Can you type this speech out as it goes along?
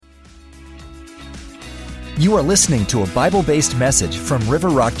You are listening to a Bible-based message from River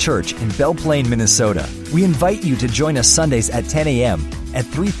Rock Church in Belle Plaine, Minnesota. We invite you to join us Sundays at 10 a.m. at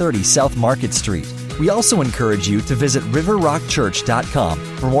 330 South Market Street. We also encourage you to visit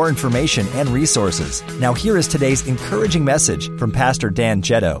riverrockchurch.com for more information and resources. Now here is today's encouraging message from Pastor Dan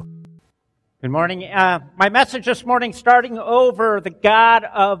Jetto. Good morning. My message this morning, starting over the God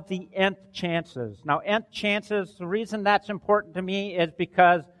of the nth chances. Now, nth chances, the reason that's important to me is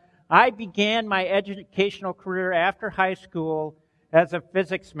because I began my educational career after high school as a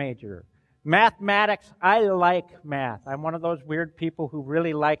physics major. Mathematics, I like math. I'm one of those weird people who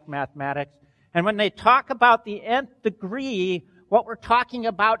really like mathematics. And when they talk about the nth degree, what we're talking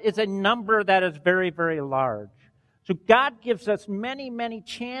about is a number that is very, very large. So God gives us many, many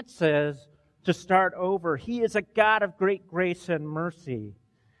chances to start over. He is a God of great grace and mercy.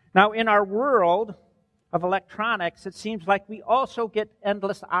 Now, in our world of electronics, it seems like we also get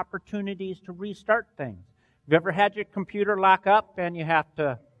endless opportunities to restart things. Have you ever had your computer lock up and you have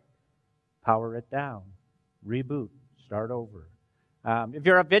to power it down, reboot, start over? If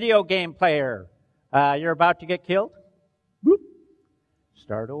you're a video game player, you're about to get killed, boop,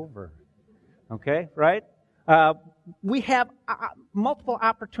 start over. Okay, right? We have multiple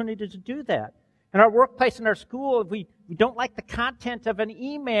opportunities to do that. In our workplace, in our school, if we don't like the content of an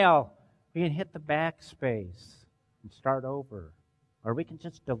email, we can hit the backspace and start over. Or we can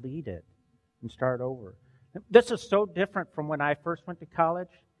just delete it and start over. This is so different from when I first went to college,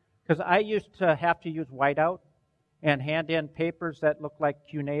 because I used to have to use whiteout and hand in papers that looked like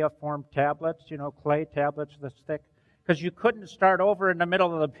cuneiform tablets, clay tablets this thick, because you couldn't start over in the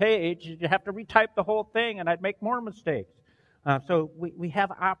middle of the page. You'd have to retype the whole thing, and I'd make more mistakes. So we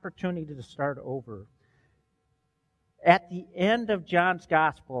have opportunity to start over. At the end of John's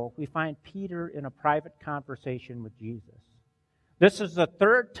Gospel, we find Peter in a private conversation with Jesus. This is the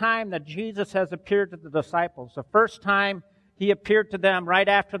third time that Jesus has appeared to the disciples. The first time he appeared to them right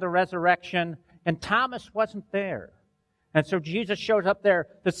after the resurrection, and Thomas wasn't there. And so Jesus shows up there.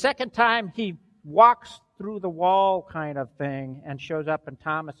 The second time he walks through the wall kind of thing and shows up, and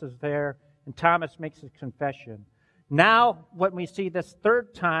Thomas is there, and Thomas makes his confession. Now, when we see this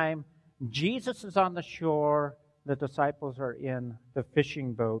third time, Jesus is on the shore. The disciples are in the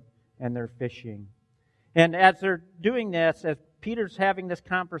fishing boat, and they're fishing. And as they're doing this, as Peter's having this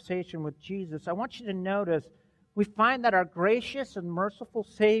conversation with Jesus, I want you to notice we find that our gracious and merciful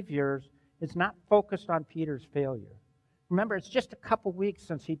Savior is not focused on Peter's failure. Remember, it's just a couple weeks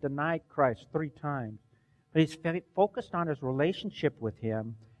since he denied Christ 3 times. But he's focused on his relationship with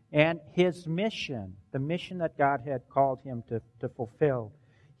him and his mission, the mission that God had called him to fulfill.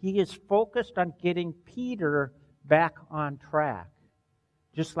 He is focused on getting Peter back on track,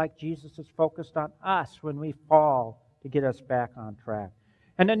 just like Jesus is focused on us when we fall to get us back on track.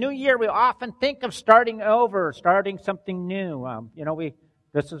 In the new year, we often think of starting over, starting something new.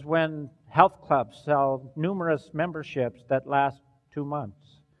 This is when health clubs sell numerous memberships that last 2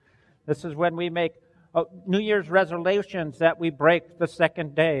 months. This is when we make New Year's resolutions that we break the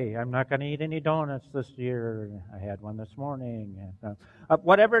second day. I'm not going to eat any donuts this year. I had one this morning.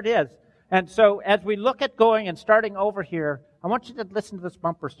 Whatever it is. And so as we look at going and starting over here, I want you to listen to this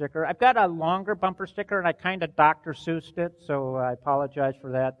bumper sticker. I've got a longer bumper sticker, and I kind of Dr. Seuss'd it, so I apologize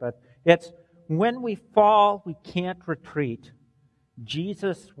for that. But it's, when we fall, we can't retreat.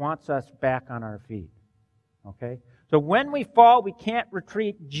 Jesus wants us back on our feet. Okay? So when we fall, we can't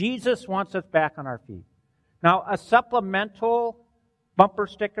retreat. Jesus wants us back on our feet. Now, a supplemental bumper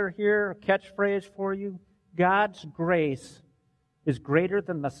sticker here, a catchphrase for you. God's grace is greater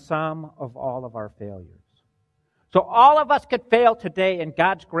than the sum of all of our failures. So all of us could fail today, and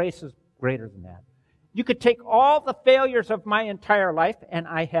God's grace is greater than that. You could take all the failures of my entire life, and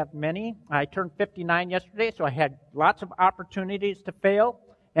I have many. I turned 59 yesterday, so I had lots of opportunities to fail,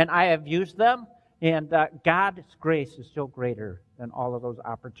 and I have used them. And God's grace is still greater than all of those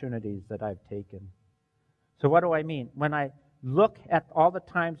opportunities that I've taken. So what do I mean? When I look at all the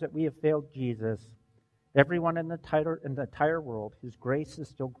times that we have failed Jesus, everyone in the entire world, His grace is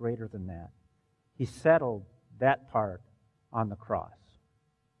still greater than that. He settled that part on the cross.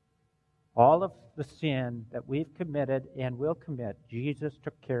 All of the sin that we've committed and will commit, Jesus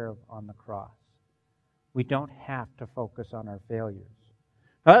took care of on the cross. We don't have to focus on our failures.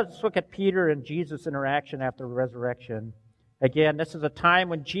 Now let's look at Peter and Jesus' interaction after the resurrection. Again, this is a time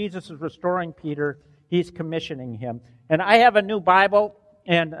when Jesus is restoring Peter. He's commissioning him. And I have a new Bible,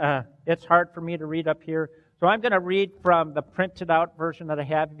 and it's hard for me to read up here. So I'm going to read from the printed out version that I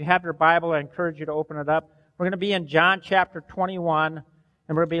have. If you have your Bible, I encourage you to open it up. We're going to be in John chapter 21, and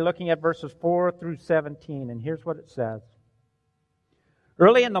we're going to be looking at verses 4 through 17. And here's what it says.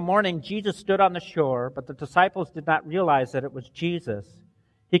 Early in the morning, Jesus stood on the shore, but the disciples did not realize that it was Jesus.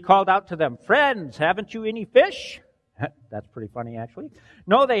 He called out to them, "Friends, haven't you any fish?" That's pretty funny, actually.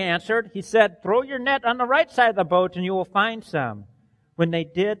 "No," they answered. He said, "Throw your net on the right side of the boat and you will find some." When they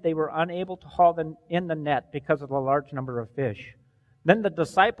did, they were unable to haul in the net because of the large number of fish. Then the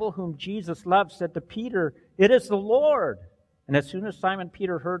disciple whom Jesus loved said to Peter, "It is the Lord." And as soon as Simon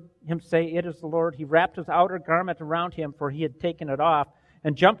Peter heard him say, "It is the Lord," he wrapped his outer garment around him, for he had taken it off,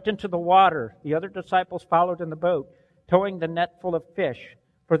 and jumped into the water. The other disciples followed in the boat, towing the net full of fish,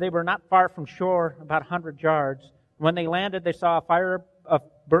 for they were not far from shore, about 100 yards. When they landed, they saw a fire of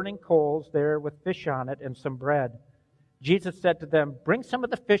burning coals there with fish on it and some bread. Jesus said to them, "Bring some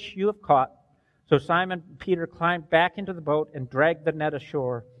of the fish you have caught." So Simon Peter climbed back into the boat and dragged the net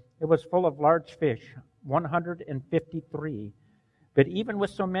ashore. It was full of large fish, 153. But even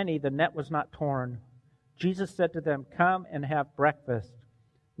with so many, the net was not torn. Jesus said to them, "Come and have breakfast."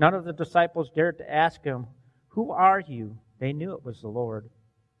 None of the disciples dared to ask him, "Who are you?" They knew it was the Lord.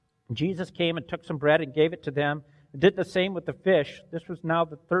 Jesus came and took some bread and gave it to them, and did the same with the fish. This was now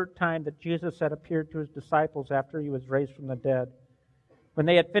the third time that Jesus had appeared to his disciples after he was raised from the dead. When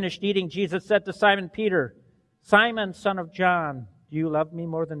they had finished eating, Jesus said to Simon Peter, "Simon, son of John, do you love me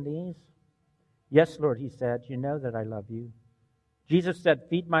more than these?" "Yes, Lord," he said, "you know that I love you." Jesus said,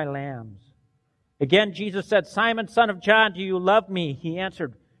 "Feed my lambs." Again, Jesus said, "Simon, son of John, do you love me?" He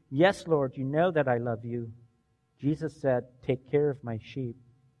answered, "Yes, Lord, you know that I love you." Jesus said, "Take care of my sheep."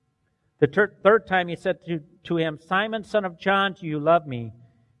 The third time he said to him, "Simon, son of John, do you love me?"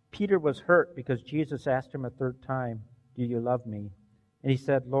 Peter was hurt because Jesus asked him a third time, "Do you love me?" And he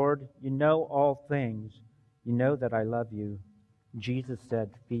said, "Lord, you know all things. You know that I love you." Jesus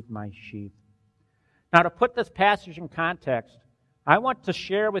said, "Feed my sheep." Now, to put this passage in context, I want to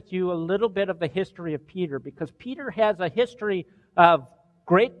share with you a little bit of the history of Peter, because Peter has a history of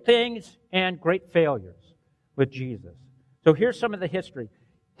great things and great failures with Jesus. So here's some of the history.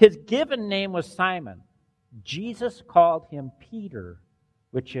 His given name was Simon. Jesus called him Peter,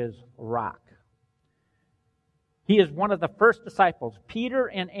 which is rock. He is one of the first disciples. Peter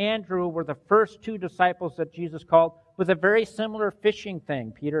and Andrew were the first two disciples that Jesus called with a very similar fishing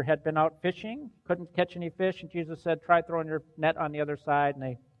thing. Peter had been out fishing, couldn't catch any fish, and Jesus said, "Try throwing your net on the other side."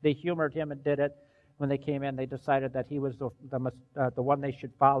 And they humored him and did it. When they came in, they decided that he was the one they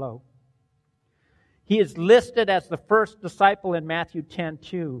should follow. He is listed as the first disciple in Matthew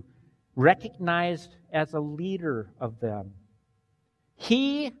 10:2, recognized as a leader of them.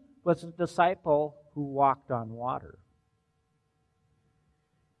 He was a disciple who walked on water.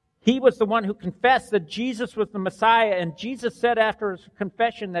 He was the one who confessed that Jesus was the Messiah, and Jesus said after his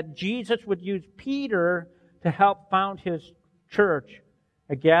confession that Jesus would use Peter to help found his church,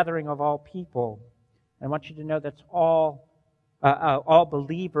 a gathering of all people. I want you to know that's all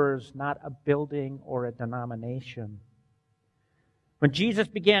believers, not a building or a denomination. When Jesus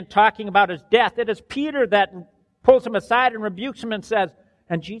began talking about his death, it is Peter that pulls him aside and rebukes him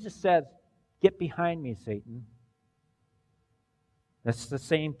and Jesus says, "Get behind me, Satan." That's the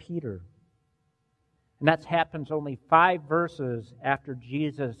same Peter. And that happens only 5 verses after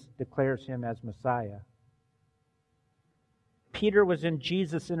Jesus declares him as Messiah. Peter was in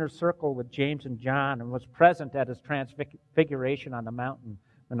Jesus' inner circle with James and John and was present at his transfiguration on the mountain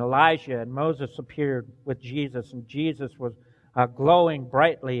when Elijah and Moses appeared with Jesus, and Jesus was glowing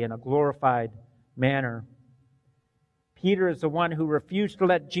brightly in a glorified manner. Peter is the one who refused to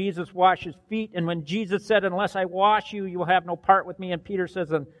let Jesus wash his feet, and when Jesus said, "Unless I wash you, you will have no part with me," and Peter says,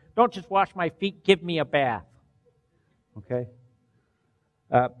 "Don't just wash my feet, give me a bath." Okay?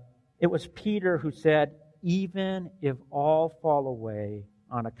 It was Peter who said, "Even if all fall away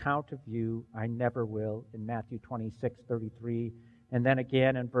on account of you, I never will," in Matthew 26:33. And then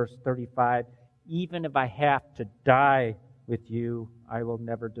again in verse 35, "Even if I have to die with you, I will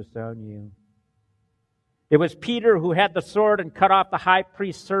never disown you." It was Peter who had the sword and cut off the high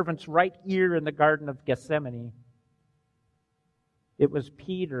priest's servant's right ear in the Garden of Gethsemane. It was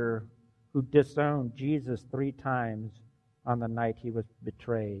Peter who disowned Jesus 3 times on the night he was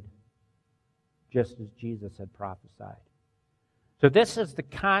betrayed, just as Jesus had prophesied. So this is the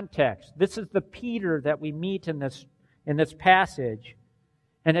context. This is the Peter that we meet in this passage.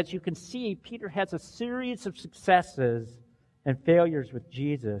 And as you can see, Peter has a series of successes and failures with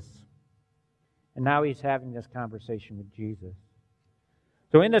Jesus. And now he's having this conversation with Jesus.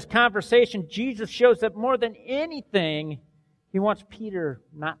 So in this conversation, Jesus shows that more than anything, he wants Peter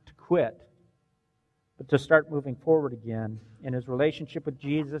not to quit, but to start moving forward again in his relationship with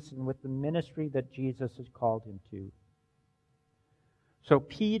Jesus and with the ministry that Jesus has called him to. So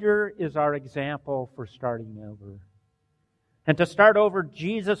Peter is our example for starting over. And to start over,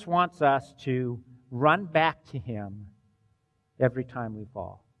 Jesus wants us to run back to Him every time we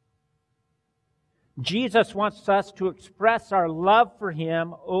fall. Jesus wants us to express our love for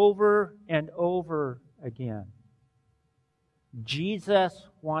Him over and over again. Jesus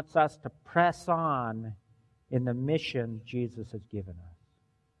wants us to press on in the mission Jesus has given us.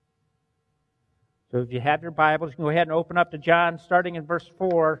 So if you have your Bibles, you can go ahead and open up to John, starting in verse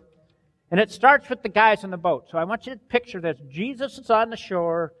 4. And it starts with the guys in the boat. So I want you to picture this. Jesus is on the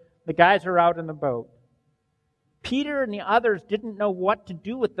shore. The guys are out in the boat. Peter and the others didn't know what to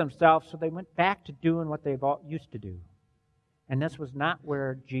do with themselves, so they went back to doing what they've all used to do. And this was not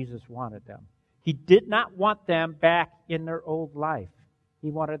where Jesus wanted them. He did not want them back in their old life. He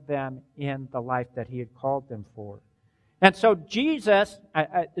wanted them in the life that He had called them for. And so Jesus,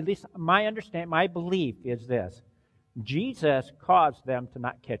 at least my understanding, my belief is this. Jesus caused them to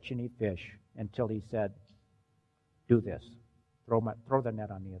not catch any fish until He said, do this. Throw the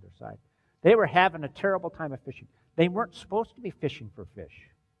net on the other side. They were having a terrible time of fishing. They weren't supposed to be fishing for fish.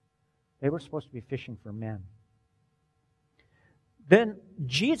 They were supposed to be fishing for men. Then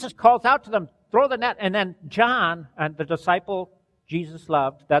Jesus calls out to them, throw the net. And then John, the disciple Jesus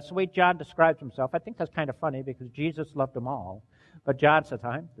loved, that's the way John describes himself. I think that's kind of funny because Jesus loved them all. But John says,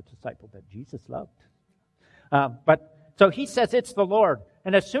 I'm the disciple that Jesus loved. So he says it's the Lord.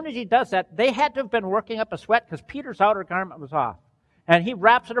 And as soon as he does that, they had to have been working up a sweat because Peter's outer garment was off. And he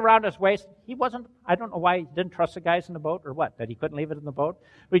wraps it around his waist. I don't know why he didn't trust the guys in the boat or what, that he couldn't leave it in the boat.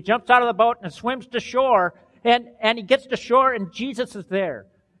 But he jumps out of the boat and swims to shore. And he gets to shore and Jesus is there.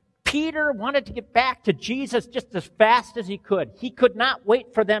 Peter wanted to get back to Jesus just as fast as he could. He could not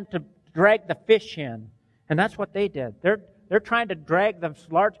wait for them to drag the fish in. And that's what they did. They're trying to drag this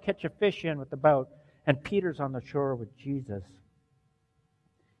large catch of fish in with the boat. And Peter's on the shore with Jesus.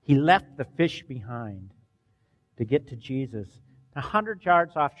 He left the fish behind to get to Jesus. 100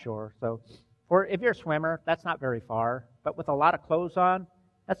 yards offshore. So if you're a swimmer, that's not very far. But with a lot of clothes on,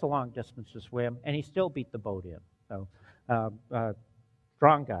 that's a long distance to swim. And he still beat the boat in. So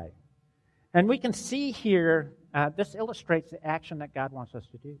strong guy. And we can see here, this illustrates the action that God wants us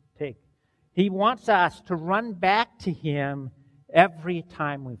to take. He wants us to run back to Him every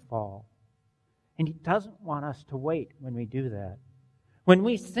time we fall. And He doesn't want us to wait when we do that. When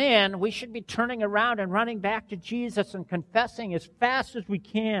we sin, we should be turning around and running back to Jesus and confessing as fast as we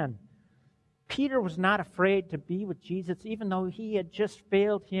can. Peter was not afraid to be with Jesus, even though he had just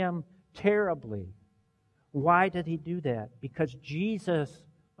failed him terribly. Why did he do that? Because Jesus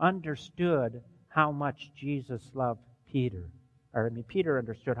understood how much Jesus loved Peter. Peter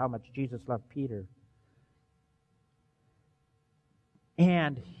understood how much Jesus loved Peter.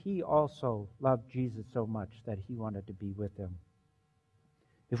 And he also loved Jesus so much that he wanted to be with him.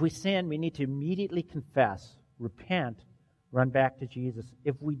 If we sin, we need to immediately confess, repent, run back to Jesus.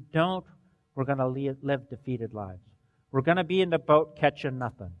 If we don't, we're going to live defeated lives. We're going to be in the boat catching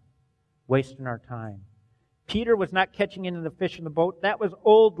nothing, wasting our time. Peter was not catching any of the fish in the boat. That was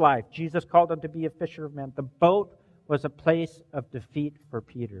old life. Jesus called him to be a fisher of men. The boat was a place of defeat for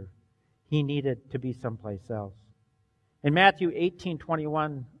Peter. He needed to be someplace else. In Matthew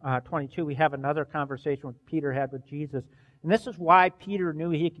 18:21-22, we have another conversation Peter had with Jesus. And this is why Peter knew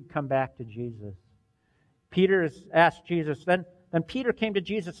he could come back to Jesus. Peter asked Jesus, then Peter came to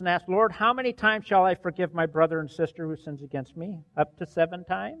Jesus and asked, Lord, how many times shall I forgive my brother and sister who sins against me? Up to 7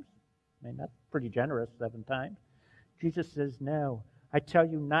 times? That's pretty generous, 7 times. Jesus says, no, I tell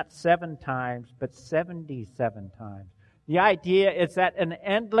you not 7 times, but 77 times. The idea is that an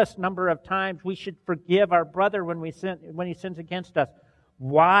endless number of times we should forgive our brother when he sins against us.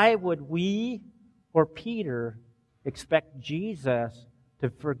 Why would we or Peter expect Jesus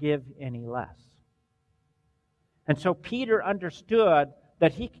to forgive any less? And so Peter understood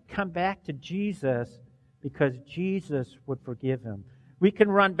that he could come back to Jesus because Jesus would forgive him. We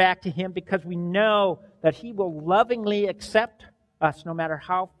can run back to Him because we know that He will lovingly accept us no matter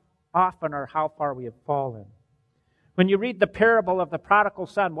how often or how far we have fallen. When you read the parable of the prodigal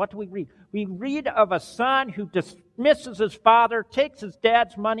son, what do we read? We read of a son who dismisses his father, takes his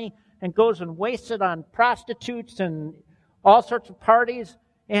dad's money, and goes and wastes it on prostitutes and all sorts of parties.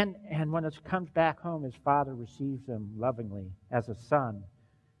 And when it comes back home, his father receives him lovingly as a son.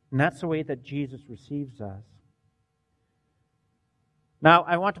 And that's the way that Jesus receives us. Now,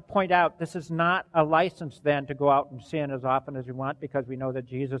 I want to point out, this is not a license then to go out and sin as often as we want, because we know that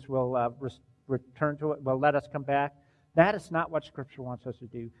Jesus will return to it, will let us come back. That is not what Scripture wants us to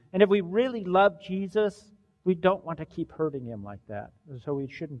do. And if we really love Jesus, we don't want to keep hurting Him like that. So we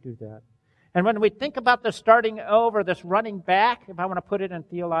shouldn't do that. And when we think about this starting over, this running back, if I want to put it in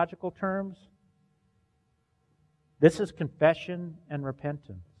theological terms, This is confession and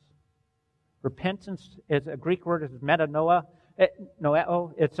repentance. Repentance is a Greek word, is metanoia.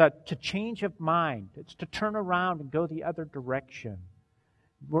 Noeo. It's to change of mind. It's to turn around and go the other direction.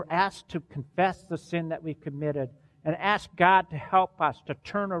 We're asked to confess the sin that we've committed and ask God to help us to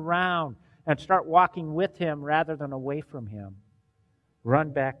turn around and start walking with Him rather than away from Him.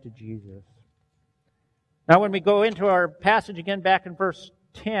 Run back to Jesus. Now, when we go into our passage again back in verse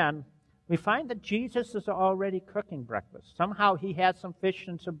 10, we find that Jesus is already cooking breakfast. Somehow He has some fish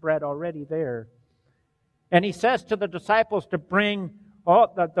and some bread already there. And He says to the disciples to bring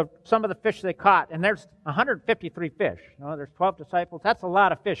some of the fish they caught. And there's 153 fish. There's 12 disciples. That's a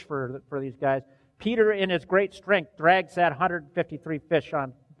lot of fish for these guys. Peter, in his great strength, drags that 153 fish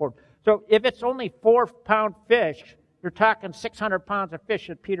on board. So if it's only 4-pound fish, you're talking 600 pounds of fish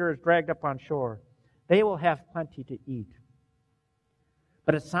that Peter has dragged up on shore. They will have plenty to eat.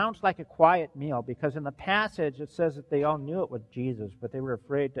 But it sounds like a quiet meal because in the passage it says that they all knew it was Jesus, but they were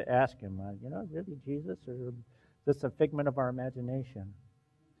afraid to ask Him, really Jesus, or is this a figment of our imagination?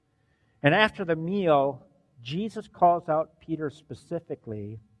 And after the meal, Jesus calls out Peter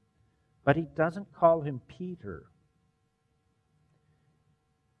specifically, but He doesn't call him Peter.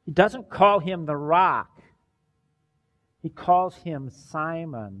 He doesn't call him the rock. He calls him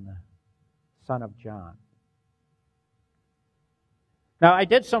Simon, son of John. Now, I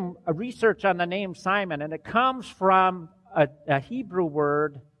did some research on the name Simon, and it comes from a Hebrew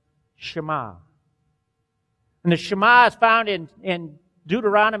word, Shema. And the Shema is found in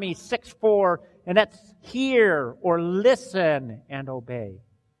Deuteronomy 6:4, and that's hear or listen and obey.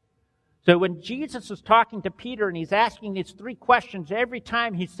 So when Jesus is talking to Peter and He's asking these 3 questions, every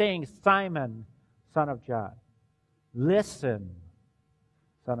time He's saying, Simon, son of John. Listen,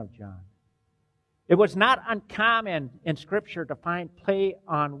 son of John. It was not uncommon in Scripture to find play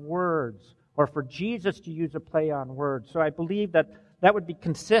on words or for Jesus to use a play on words. So I believe that would be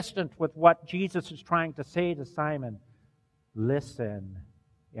consistent with what Jesus is trying to say to Simon. Listen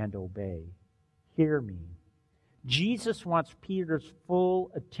and obey. Hear me. Jesus wants Peter's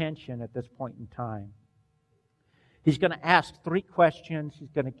full attention at this point in time. He's going to ask 3 questions.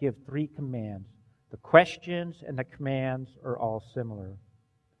 He's going to give 3 commands. The questions and the commands are all similar.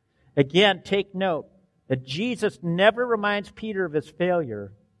 Again, take note that Jesus never reminds Peter of his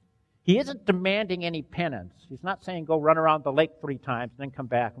failure. He isn't demanding any penance. He's not saying go run around the lake 3 times and then come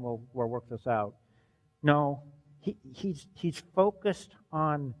back and we'll work this out. No, he's focused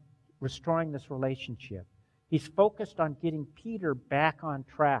on restoring this relationship. He's focused on getting Peter back on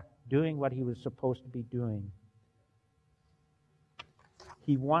track, doing what he was supposed to be doing.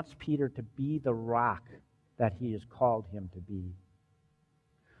 He wants Peter to be the rock that He has called him to be.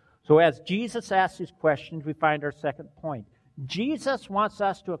 So as Jesus asks these questions, we find our second point. Jesus wants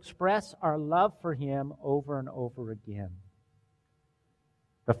us to express our love for Him over and over again.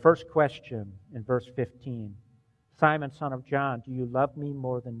 The first question in verse 15, Simon, son of John, do you love me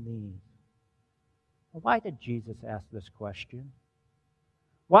more than these? Well, why did Jesus ask this question?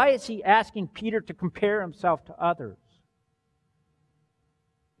 Why is He asking Peter to compare himself to others?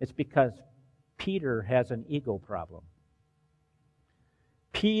 It's because Peter has an ego problem.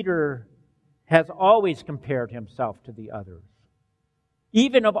 Peter has always compared himself to the others.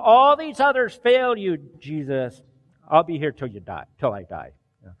 Even if all these others fail you, Jesus, I'll be here till I die.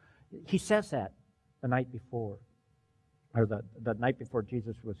 He says that the night before, or the night before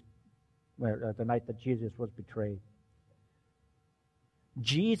the night that Jesus was betrayed.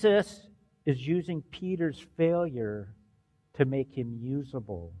 Jesus is using Peter's failure to make him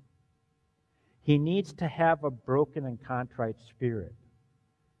usable. He needs to have a broken and contrite spirit.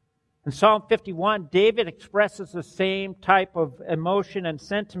 In Psalm 51, David expresses the same type of emotion and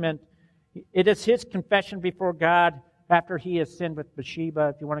sentiment. It is his confession before God after he has sinned with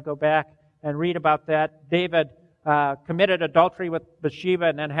Bathsheba. If you want to go back and read about that, David committed adultery with Bathsheba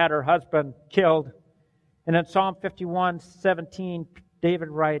and then had her husband killed. And in Psalm 51:17, David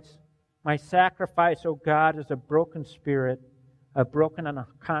writes, "My sacrifice, O God, is a broken spirit, a broken and a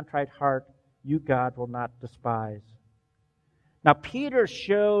contrite heart, you, God, will not despise." Now, Peter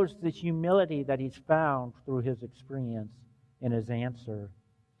shows the humility that he's found through his experience in his answer.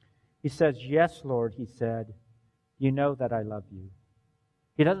 He says, "Yes, Lord," he said, "you know that I love you."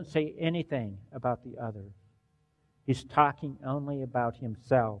 He doesn't say anything about the others. He's talking only about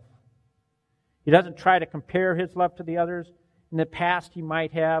himself. He doesn't try to compare his love to the others. In the past, he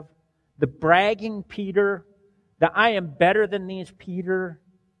might have. The bragging Peter, the I am better than these Peter,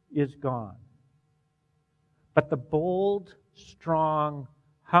 is gone. But the bold, strong,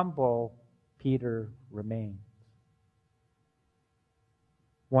 humble Peter remains.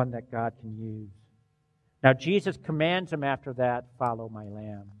 One that God can use. Now Jesus commands him after that, follow my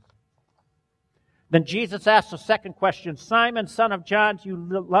lambs. Then Jesus asks the second question, Simon, son of John, do you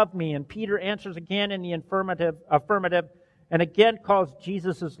love me? And Peter answers again in the affirmative, and again calls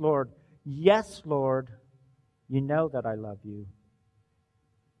Jesus as Lord. Yes, Lord, you know that I love you.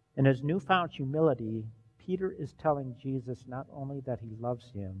 In his newfound humility, Peter is telling Jesus not only that he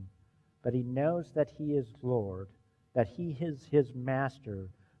loves him, but he knows that he is Lord, that he is his master,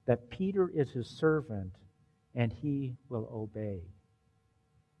 that Peter is his servant, and he will obey.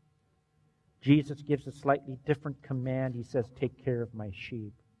 Jesus gives a slightly different command. He says, take care of my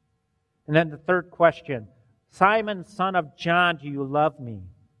sheep. And then the third question, Simon, son of John, do you love me?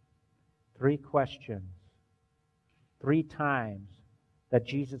 3 questions. 3 times that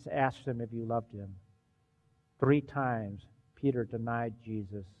Jesus asked him if you loved him. 3 times Peter denied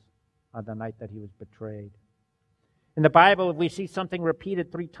Jesus on the night that he was betrayed. In the Bible, if we see something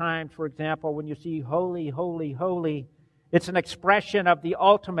repeated 3 times, for example, when you see holy, holy, holy, it's an expression of the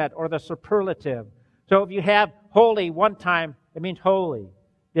ultimate or the superlative. So if you have holy 1 time, it means holy.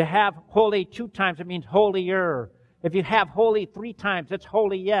 If you have holy 2 times, it means holier. If you have holy 3 times, it's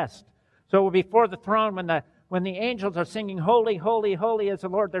holiest. So before the throne, when the angels are singing, holy, holy, holy is the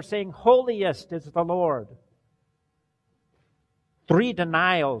Lord, they're saying, holiest is the Lord. 3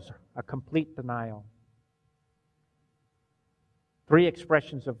 denials, a complete denial. 3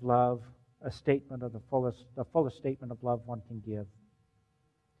 expressions of love, a statement of the fullest statement of love one can give.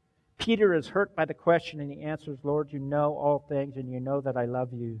 Peter is hurt by the question and he answers, Lord, you know all things and you know that I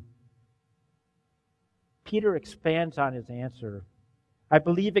love you. Peter expands on his answer. I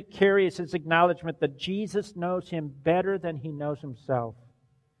believe it carries his acknowledgement that Jesus knows him better than he knows himself.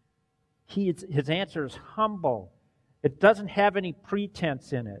 His answer is humble. It doesn't have any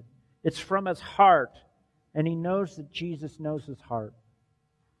pretense in it. It's from his heart, and he knows that Jesus knows his heart.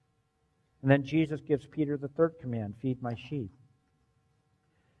 And then Jesus gives Peter the third command, feed my sheep.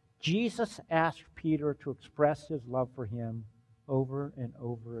 Jesus asked Peter to express his love for him over and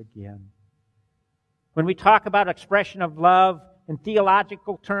over again. When we talk about expression of love in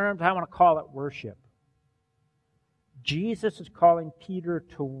theological terms, I want to call it worship. Jesus is calling Peter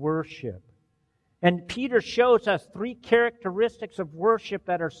to worship. And Peter shows us 3 characteristics of worship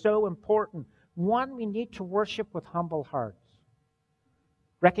that are so important. 1, we need to worship with humble hearts,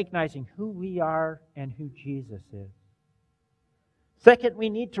 recognizing who we are and who Jesus is. 2nd, we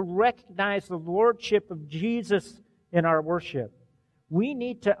need to recognize the lordship of Jesus in our worship. We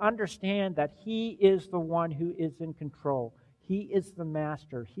need to understand that he is the one who is in control. He is the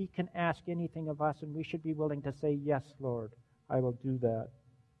master. He can ask anything of us, and we should be willing to say, yes, Lord, I will do that.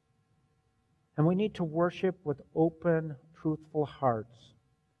 And we need to worship with open, truthful hearts.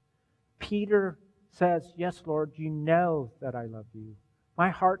 Peter says, yes, Lord, you know that I love you. My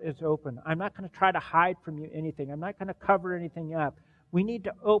heart is open. I'm not going to try to hide from you anything. I'm not going to cover anything up. We need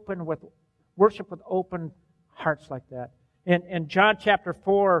to worship with open hearts like that. In John chapter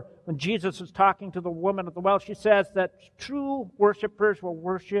 4, when Jesus is talking to the woman at the well, she says that true worshipers will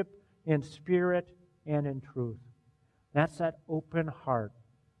worship in spirit and in truth. That's that open heart,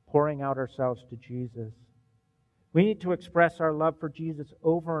 pouring out ourselves to Jesus. We need to express our love for Jesus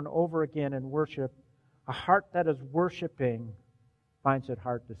over and over again in worship. A heart that is worshiping finds it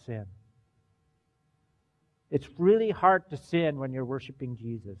hard to sin. It's really hard to sin when you're worshiping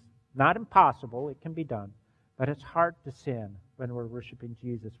Jesus. Not impossible, it can be done. But it's hard to sin when we're worshiping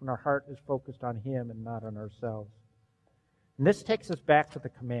Jesus, when our heart is focused on him and not on ourselves. And this takes us back to the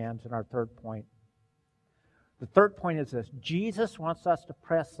commands in our third point. The third point is this: Jesus wants us to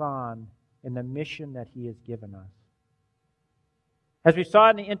press on in the mission that he has given us. As we saw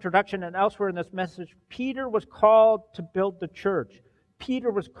in the introduction and elsewhere in this message, Peter was called to build the church.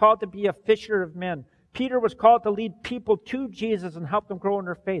 Peter was called to be a fisher of men. Peter was called to lead people to Jesus and help them grow in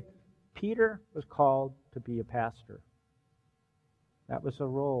their faith. Peter was called to be a pastor. That was a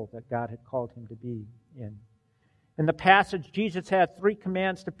role that God had called him to be in. In the passage, Jesus had 3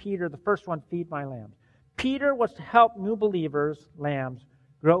 commands to Peter. The first one, feed my lambs. Peter was to help new believers, lambs,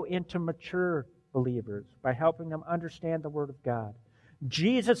 grow into mature believers by helping them understand the Word of God.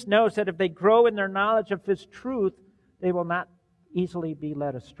 Jesus knows that if they grow in their knowledge of his truth, they will not easily be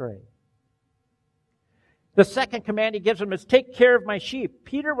led astray. The second command he gives them is, take care of my sheep.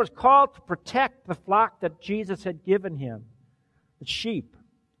 Peter was called to protect the flock that Jesus had given him, the sheep.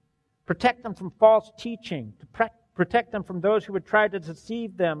 Protect them from false teaching, to protect them from those who would try to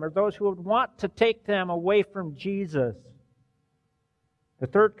deceive them or those who would want to take them away from Jesus. The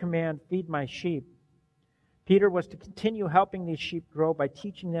third command, feed my sheep. Peter was to continue helping these sheep grow by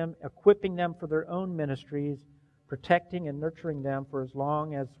teaching them, equipping them for their own ministries, protecting and nurturing them for as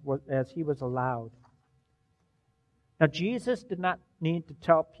long as he was allowed. Now, Jesus did not need to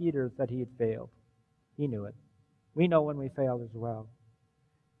tell Peter that he had failed. He knew it. We know when we fail as well.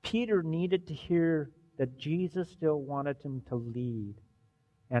 Peter needed to hear that Jesus still wanted him to lead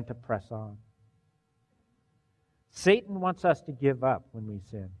and to press on. Satan wants us to give up when we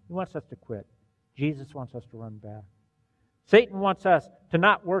sin. He wants us to quit. Jesus wants us to run back. Satan wants us to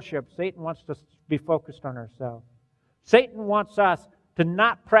not worship. Satan wants us to be focused on ourselves. Satan wants us to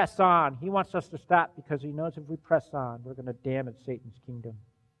not press on. He wants us to stop because he knows if we press on, we're going to damage Satan's kingdom.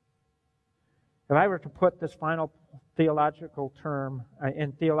 If I were to put this final theological term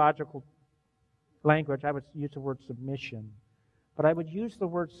in theological language, I would use the word submission. But I would use the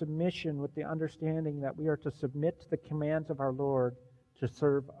word submission with the understanding that we are to submit to the commands of our Lord to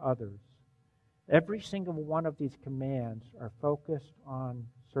serve others. Every single one of these commands are focused on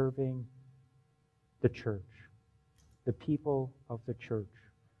serving the church, the people of the church,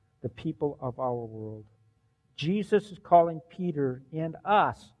 the people of our world. Jesus is calling Peter and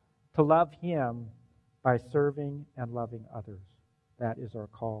us to love him by serving and loving others. That is our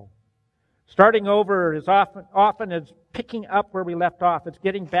call. Starting over is often is picking up where we left off. It's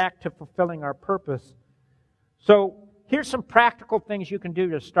getting back to fulfilling our purpose. So here's some practical things you can do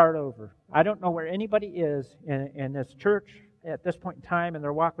to start over. I don't know where anybody is in this church at this point in time in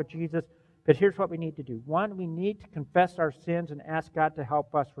their walk with Jesus, but here's what we need to do. One, we need to confess our sins and ask God to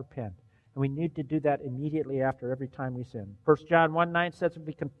help us repent. And we need to do that immediately after every time we sin. 1 John 1:9 says, if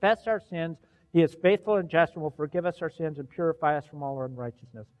we confess our sins, he is faithful and just and will forgive us our sins and purify us from all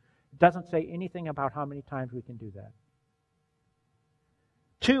unrighteousness. It doesn't say anything about how many times we can do that.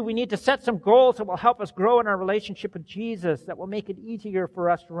 2, we need to set some goals that will help us grow in our relationship with Jesus, that will make it easier for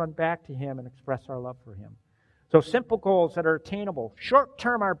us to run back to him and express our love for him. So simple goals that are attainable. Short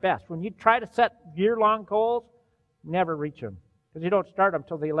term are best. When you try to set year-long goals, never reach them. Because you don't start them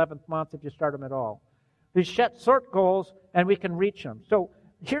until the 11th month if you start them at all. We set short goals and we can reach them. So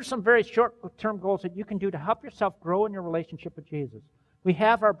here's some very short-term goals that you can do to help yourself grow in your relationship with Jesus. We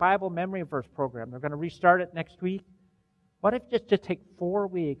have our Bible memory verse program. They're going to restart it next week. What if just take 4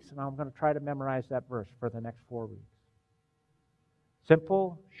 weeks and I'm going to try to memorize that verse for the next 4 weeks?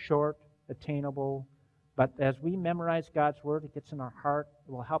 Simple, short, attainable. But as we memorize God's Word, it gets in our heart.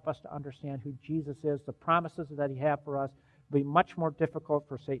 It will help us to understand who Jesus is, the promises that he has for us. It will be much more difficult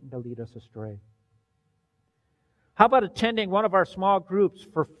for Satan to lead us astray. How about attending one of our small groups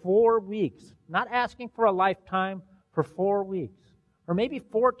for 4 weeks? Not asking for a lifetime, for 4 weeks. Or maybe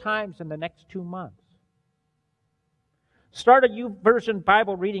 4 times in the next 2 months. Start a YouVersion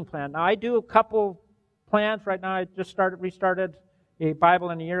Bible reading plan. Now, I do a couple plans right now. I just restarted a Bible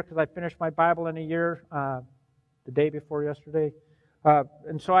in a year because I finished my Bible in a year the day before yesterday.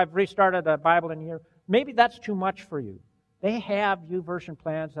 And so I've restarted a Bible in a year. Maybe that's too much for you. They have YouVersion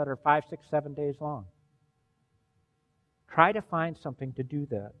plans that are 5, 6, 7 days long. Try to find something to do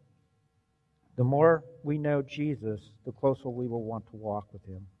that. The more we know Jesus, the closer we will want to walk with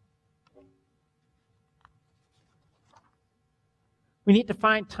him. We need to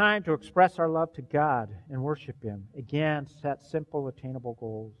find time to express our love to God and worship him. Again, set simple, attainable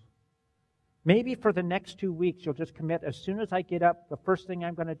goals. Maybe for the next 2 weeks, you'll just commit, as soon as I get up, the first thing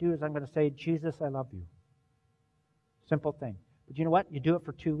I'm going to do is I'm going to say, Jesus, I love you. Simple thing. But you know what? You do it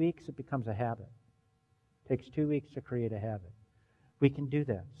for 2 weeks, it becomes a habit. It takes 2 weeks to create a habit. We can do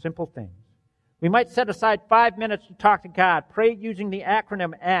that. Simple things. We might set aside 5 minutes to talk to God. Pray using the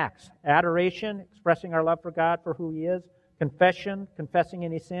acronym ACTS. Adoration, expressing our love for God for who he is. Confession, confessing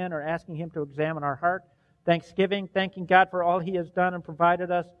any sin or asking him to examine our heart. Thanksgiving, thanking God for all he has done and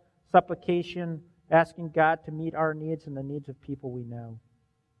provided us. Supplication, asking God to meet our needs and the needs of people we know.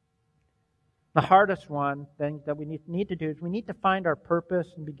 The hardest thing that we need to do is we need to find our purpose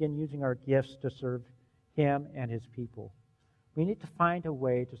and begin using our gifts to serve him and his people. We need to find a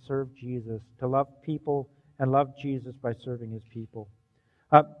way to serve Jesus, to love people and love Jesus by serving his people.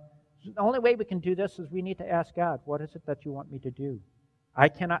 The only way we can do this is we need to ask God, what is it that you want me to do? I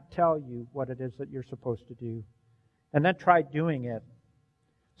cannot tell you what it is that you're supposed to do. And then try doing it.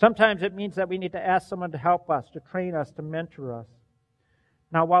 Sometimes it means that we need to ask someone to help us, to train us, to mentor us.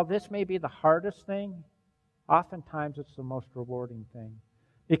 Now, while this may be the hardest thing, oftentimes it's the most rewarding thing.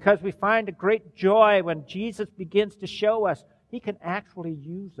 Because we find a great joy when Jesus begins to show us he can actually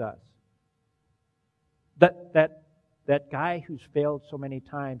use us. That guy who's failed so many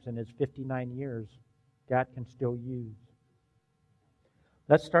times in his 59 years, God can still use.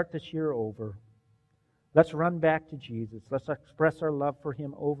 Let's start this year over. Let's run back to Jesus. Let's express our love for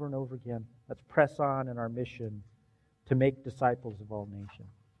him over and over again. Let's press on in our mission to make disciples of all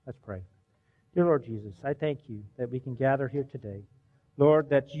nations. Let's pray. Dear Lord Jesus, I thank you that we can gather here today. Lord,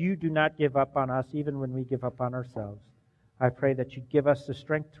 that you do not give up on us even when we give up on ourselves. I pray that you give us the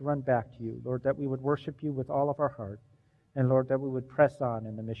strength to run back to you. Lord, that we would worship you with all of our heart. And Lord, that we would press on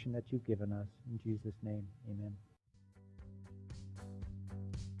in the mission that you've given us. In Jesus' name, amen.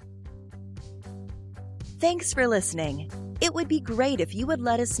 Thanks for listening. It would be great if you would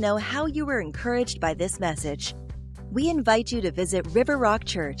let us know how you were encouraged by this message. We invite you to visit River Rock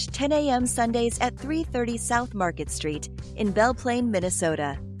Church, 10 a.m. Sundays at 330 South Market Street in Belle Plaine,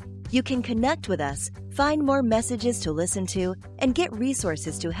 Minnesota. You can connect with us, find more messages to listen to, and get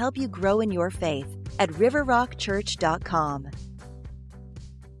resources to help you grow in your faith at riverrockchurch.com.